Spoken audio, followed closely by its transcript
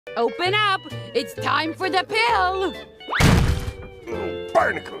Open up! It's time for the pill! Oh,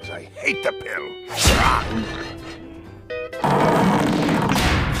 barnacles, I hate the pill.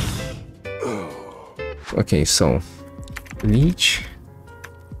 Okay, so Leech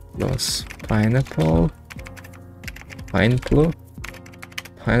plus pineapple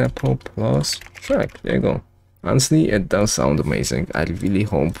plus track. There you go. Honestly, it does sound amazing. I really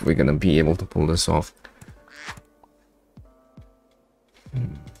hope we're gonna be able to pull this off.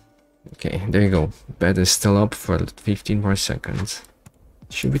 Okay, there you go. Bed is still up for 15 more seconds.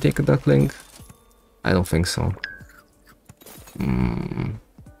 Should we take a duckling? I don't think so.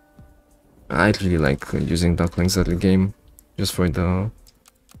 I really like using ducklings at the game, just for the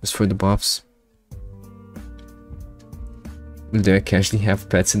buffs. Will they occasionally have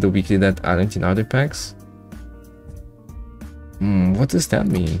pets in the weekly that aren't in other packs? What does that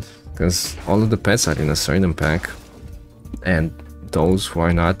mean? Because all of the pets are in a certain pack, and those who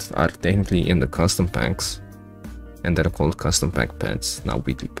are not are technically in the custom packs, and they're called custom pack pets, not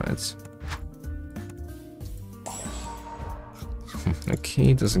weekly pets.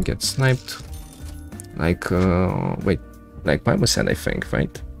 Okay, doesn't get sniped. Like, wait, like Mama said, I think,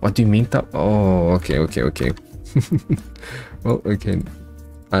 right? What do you mean that? Oh, okay. Well, okay,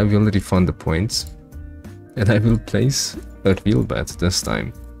 I will refund the points, and I will place a real bet this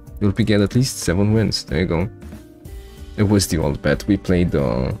time. You'll get at least 7 wins. There you go. It was the old bet. We played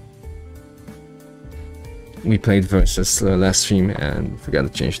versus last stream and forgot to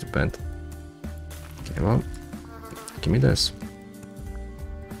change the bet. Okay, well, give me this.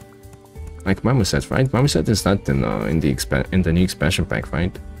 Like Marmoset, right? Marmoset is not in the new expansion pack,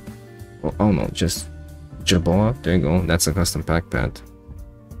 right? Oh no, just Jerboa. There you go. That's a custom pack pet.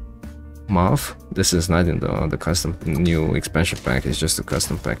 Moth. This is not in the custom new expansion pack. It's just a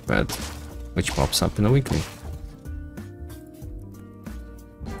custom pack pet, which pops up in a weekly.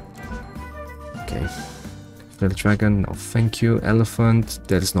 Okay. Little dragon, no thank you. Elephant,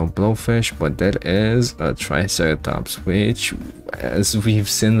 there's no blowfish, but there is a triceratops, which, as we've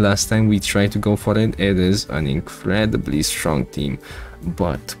seen last time we tried to go for it, it is an incredibly strong team.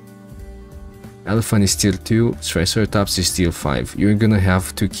 But elephant is tier 2, triceratops is tier 5. You're gonna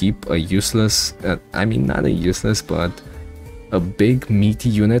have to keep a useless, I mean not a useless, but a big meaty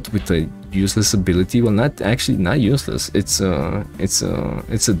unit with a useless ability. Well, not useless. It's a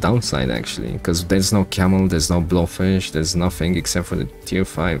downside actually, because there's no camel, there's no blowfish, there's nothing except for the tier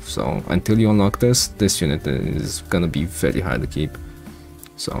 5. So until you unlock this unit is gonna be very hard to keep.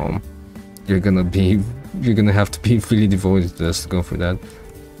 So you're gonna have to be really devoted to this to go for that.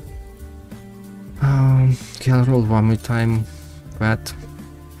 Okay, I'll roll one more time. Rat.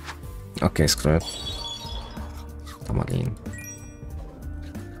 Okay, screw it. Tamarin.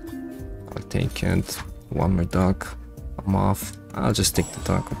 I'll take it. One more duck. A moth. I'll just take the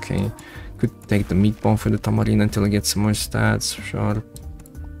duck, okay. Could take the meatball for the tamarin until I get some more stats, sure.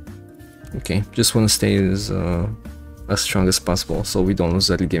 Okay, just want to stay as strong as possible so we don't lose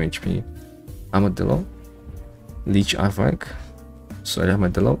early game HP. Armadillo. Leech Avak. Sorry,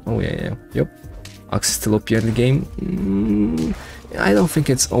 Armadillo. Oh yeah. Yep. Ox is still OP early game. I don't think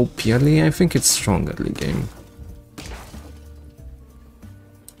it's OP early, I think it's strong early game.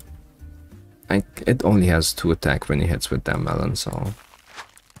 Like, it only has 2 attack when it hits with that melon, so...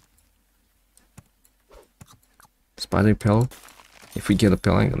 Spider pill. If we get a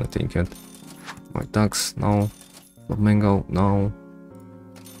pill, I'm gonna take it. More ducks, no. Flamingo, no.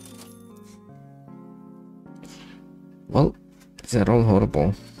 Well, these are all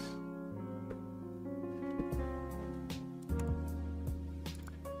horrible.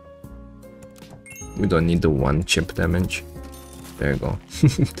 We don't need the 1 chip damage. There you go.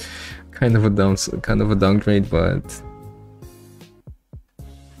 kind of a downgrade, but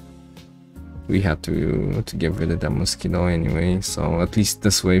we had to get rid of that mosquito anyway. So at least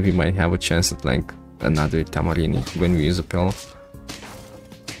this way we might have a chance at like another tamarini when we use a pill.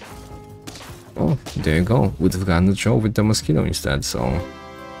 Oh, there you go. Would have gotten the draw with the mosquito instead. So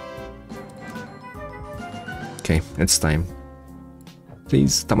okay, it's time.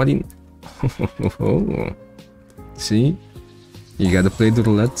 Please, tamarin. See? You gotta play the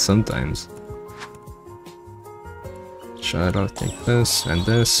roulette sometimes. Sure, I'll take this,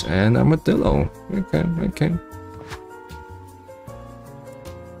 and armadillo. Okay.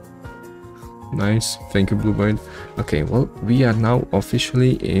 Nice, thank you, Bluebird. Okay, well, we are now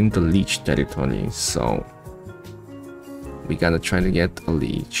officially in the Leech territory, so we gotta try to get a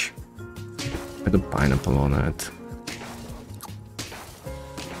Leech with a pineapple on it.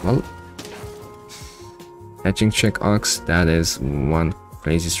 Well, hatching check ox, that is one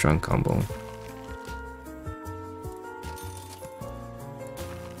crazy strong combo.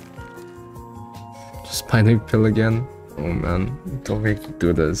 spider pill again. Oh man, don't make me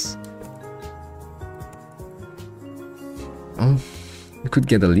do this. Oh, we could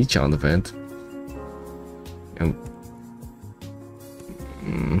get a leech out of it.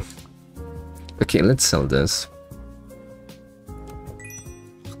 Okay, let's sell this.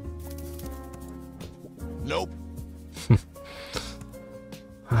 Nope.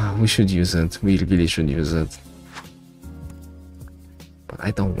 We should use it. We really should use it. But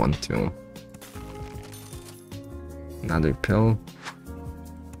I don't want to. Another pill.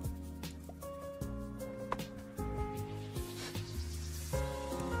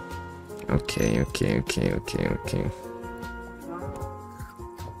 Okay.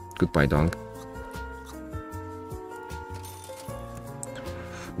 Goodbye, dog.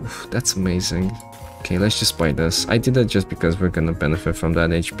 Oof, that's amazing. Okay, let's just buy this. I did that just because we're gonna benefit from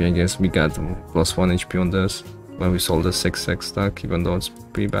that HP, I guess. We got +1 HP on this when we sold the 6x stack, even though it's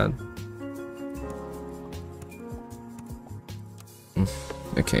pretty bad.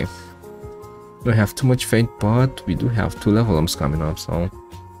 Okay. Don't have too much fate, but we do have 2 level ups coming up, so...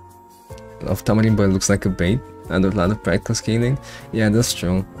 Love Tamarind, but it looks like a bait and a lot of practical scaling. Yeah, that's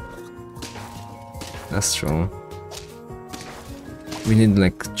true. That's true. We need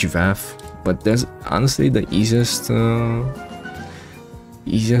like giraffe, but there's honestly the easiest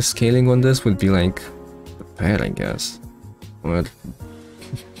scaling on this would be like the pear, I guess. Or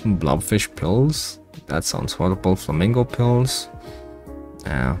blobfish pills. That sounds horrible. Flamingo pills.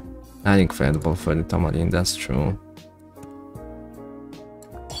 Yeah, I think incredible for the tamarind. That's true.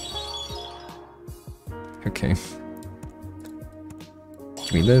 Okay.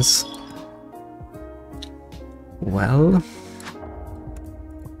 Give me this. Well,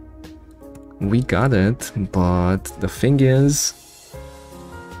 we got it, but the thing is...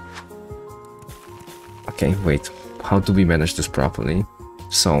 Okay, wait. How do we manage this properly?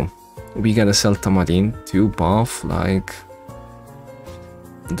 So, we gotta sell tamarind to buff, like...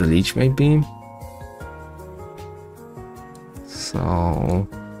 the leech, maybe? So...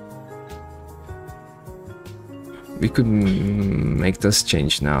 we could make this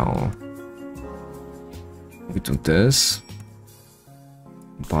change now. We do this.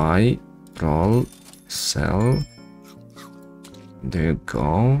 Buy, roll, sell. There you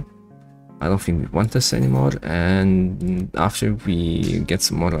go. I don't think we want this anymore. And after we get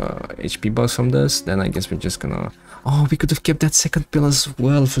some more HP buffs from this, then I guess we're just gonna... Oh, we could have kept that second pill as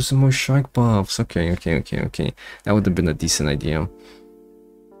well for some more shark buffs. Okay. That would have been a decent idea.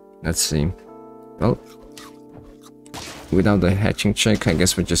 Let's see. Well, without the hatching check, I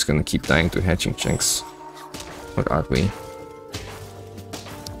guess we're just gonna keep dying to hatching checks. Or are we?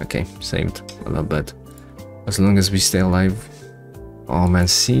 Okay, saved a little bit. As long as we stay alive. Oh man,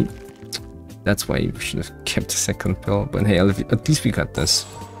 see? That's why we should have kept the second pill. But hey, at least we got this.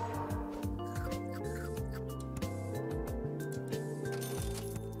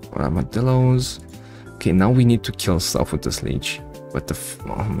 Armadillos. Okay, now we need to kill stuff with this leech. But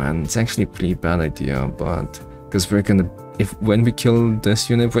oh man, it's actually a pretty bad idea, but... because we're gonna... when we kill this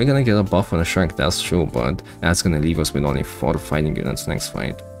unit, we're gonna get a buff on a shark, that's true, but that's gonna leave us with only 4 fighting units next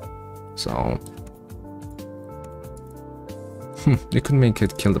fight. So... you could make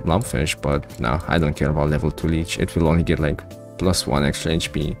it kill the blobfish, but no, I don't care about level 2 leech. It will only get like +1 extra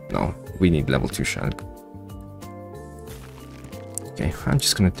HP. No, we need level 2 shark. Okay, I'm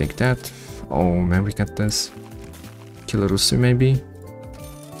just gonna take that. Oh man, we got this. Kill a rooster maybe?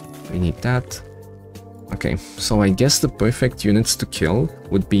 We need that. Okay, so I guess the perfect units to kill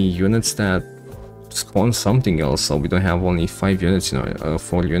would be units that spawn something else, so we don't have only 5 units,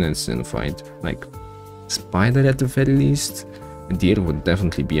 4 units in the fight. Like, spider at the very least. Deer would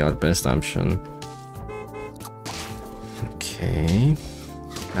definitely be our best option. Okay,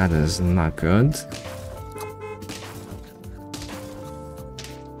 that is not good.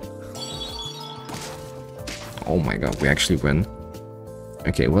 Oh my god, we actually win.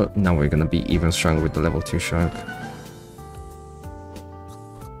 Okay, well, now we're gonna be even stronger with the level 2 shark.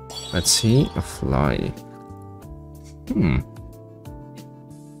 Let's see, a fly.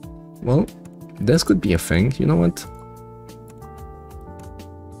 Well, this could be a thing, you know what?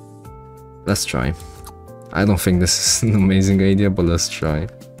 Let's try. I don't think this is an amazing idea, but let's try.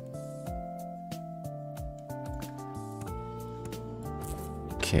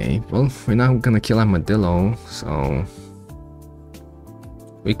 Okay, well, we're now gonna kill Armadillo, so...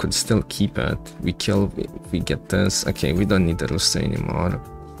 we could still keep it. We get this. Okay, we don't need the rooster anymore.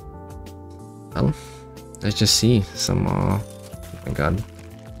 Well, let's just see some, oh my god.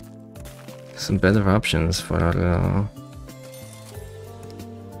 Some better options for our,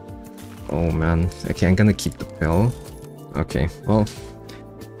 oh man. Okay, I'm gonna keep the pill. Okay, well.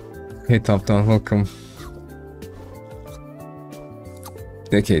 Hey Top Down, welcome.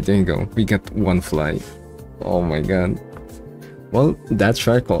 Okay, there you go. We got one fly. Oh my god. Well, that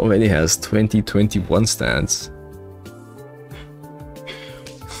shark already has 2021 stats.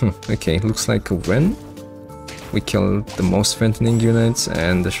 Okay, looks like a win. We killed the most threatening units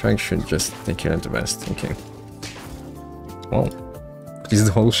and the shark should just take care of the rest. Okay. Well, this is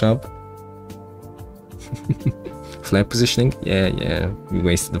the whole shop. Flag positioning? Yeah, we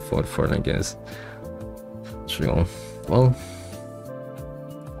wasted the fort, I guess. Sure. Well,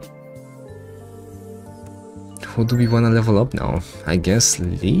 who do we want to level up now? I guess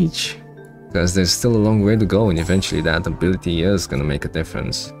Leech? Because there's still a long way to go and eventually that ability is gonna make a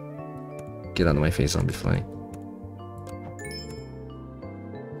difference. Get out of my face, zombie fly.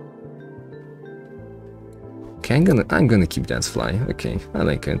 Okay, I'm gonna keep that fly. Okay, I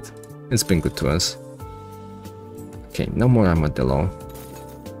like it. It's been good to us. Okay, no more armadillo.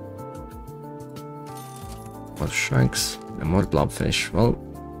 More sharks and more blobfish. Well,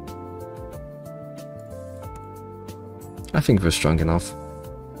 I think we're strong enough.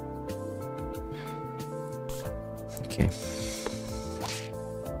 Okay.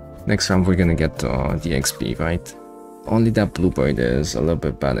 Next round we're gonna get the XP, right? Only that bluebird is a little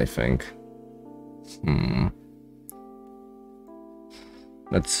bit bad, I think.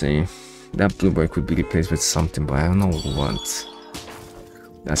 Let's see. That bluebird could be replaced with something, but I don't know what.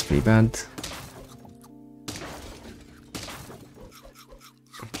 That's pretty bad.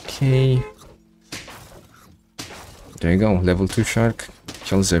 Okay. There you go. Level 2 shark.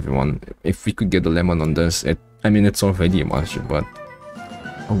 Kills everyone. If we could get a lemon on this, I mean, it's already a monster, but...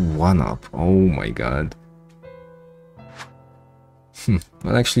 a 1-up. Oh my god.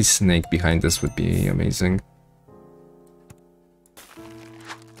 Well, actually, snake behind this would be amazing.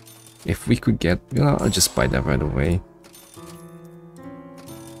 If we could get... you know, I'll just buy that right away.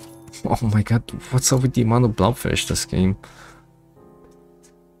 Oh my god, what's up with the amount of blobfish this game?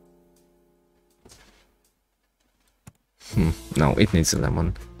 No, it needs a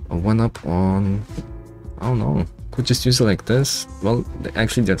lemon. A 1-up on... I don't know. Could just use it like this. Well,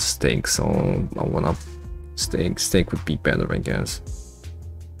 actually that's steak, so a 1-up steak. Steak would be better, I guess.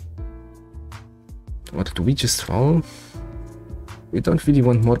 What do we just throw? We don't really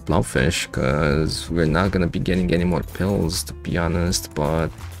want more blobfish, because we're not gonna be getting any more pills, to be honest, but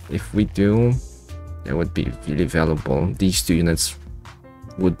if we do, that would be really valuable. These 2 units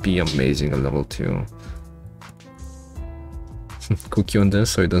would be amazing at level 2. Cookie on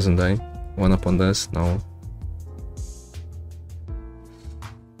this so it doesn't die. 1-up on this? No.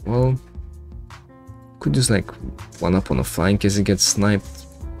 Well, could just like 1-up on a fly in case it gets sniped.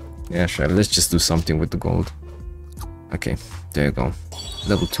 Yeah, sure, let's just do something with the gold. Okay, there you go.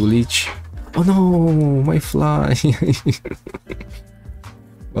 Level 2 leech. Oh no, my fly!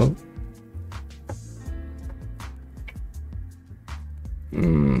 Well.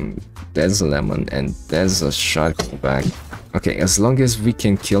 There's a lemon and there's a shark back. Okay, as long as we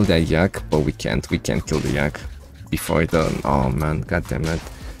can kill that yak, but we can't kill the yak before it oh man, god damn it.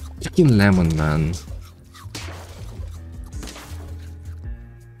 Freaking lemon, man.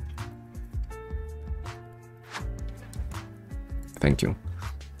 Thank you.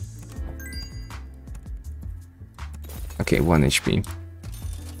 Okay, 1 HP.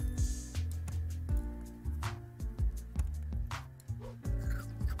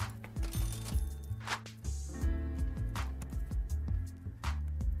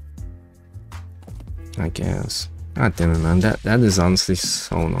 I guess. God damn it, man. That is honestly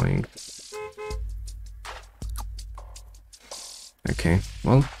so annoying. Okay,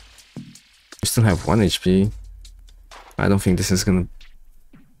 well, we still have 1 HP. I don't think this is gonna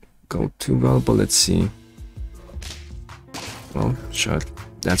go too well, but let's see. Well, sure.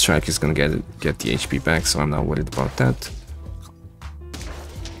 That shark is gonna get the HP back, so I'm not worried about that.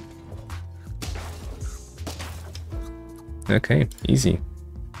 Okay, easy.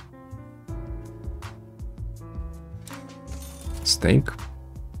 Steak.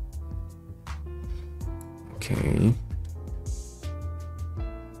 Okay.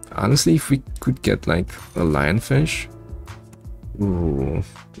 Honestly, if we could get like a lionfish, ooh,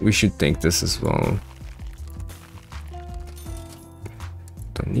 we should take this as well.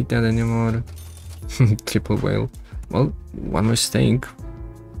 Don't need that anymore. Triple whale. Well, 1 more steak.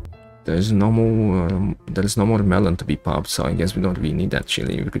 There's no more melon to be popped, so I guess we don't really need that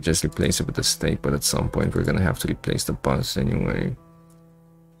chili. We could just replace it with the steak, but at some point we're gonna have to replace the bus anyway.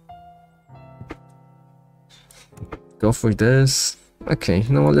 Go for this. Okay,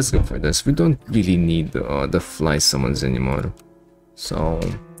 you know what, let's go for this. We don't really need the fly summons anymore. So,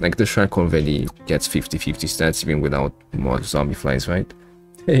 like the shark already gets 50-50 stats even without more zombie flies, right?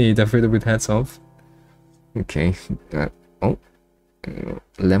 Hey, that further with hats off. Okay, oh.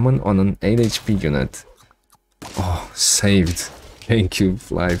 Lemon on an 8 HP unit. Oh, saved. Thank you,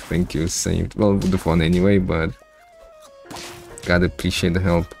 Fly. Thank you, saved. Well, would have won anyway, but gotta appreciate the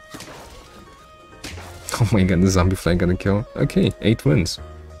help. Oh my god, the zombie fly got a kill. Okay, 8 wins.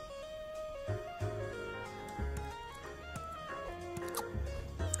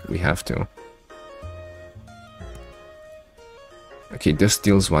 We have to. Okay, this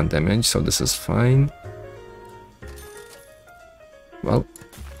deals 1 damage, so this is fine. Well.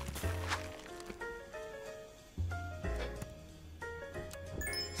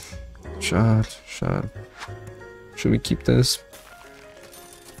 Shot. Should we keep this?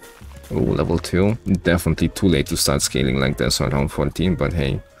 Oh, level 2. Definitely too late to start scaling like this around 14, but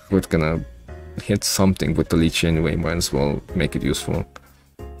hey, we're gonna hit something with the Leech anyway, might as well make it useful.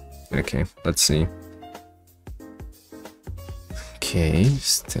 Okay, let's see. Okay,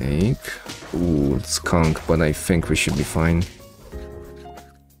 steak. Ooh, skunk, but I think we should be fine.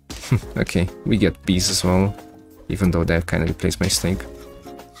 Okay, we get bees as well, even though they've kind of replaced my steak.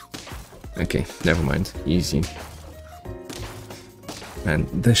 Okay, never mind, easy. Man,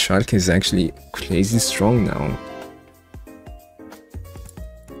 the shark is actually crazy strong now.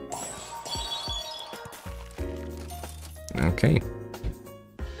 Okay.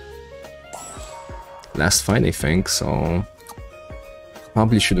 Last fight, I think, so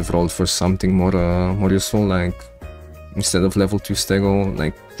probably should have rolled for something more useful, like instead of level 2 stego,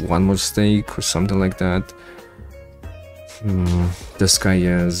 like 1 more steak or something like that. This guy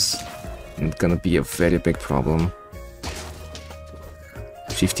is gonna be a very big problem.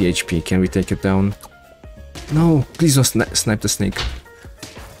 50 HP, can we take it down? No, please don't snipe the snake.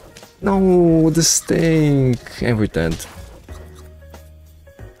 No, the steak, and we're dead.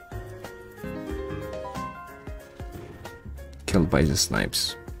 Killed by the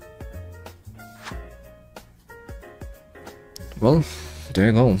snipes. Well, there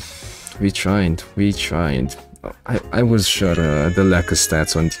you go. We tried. I was sure the lack of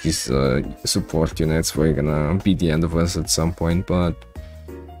stats on these support units were gonna be the end of us at some point, but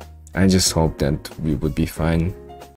I just hope that we would be fine.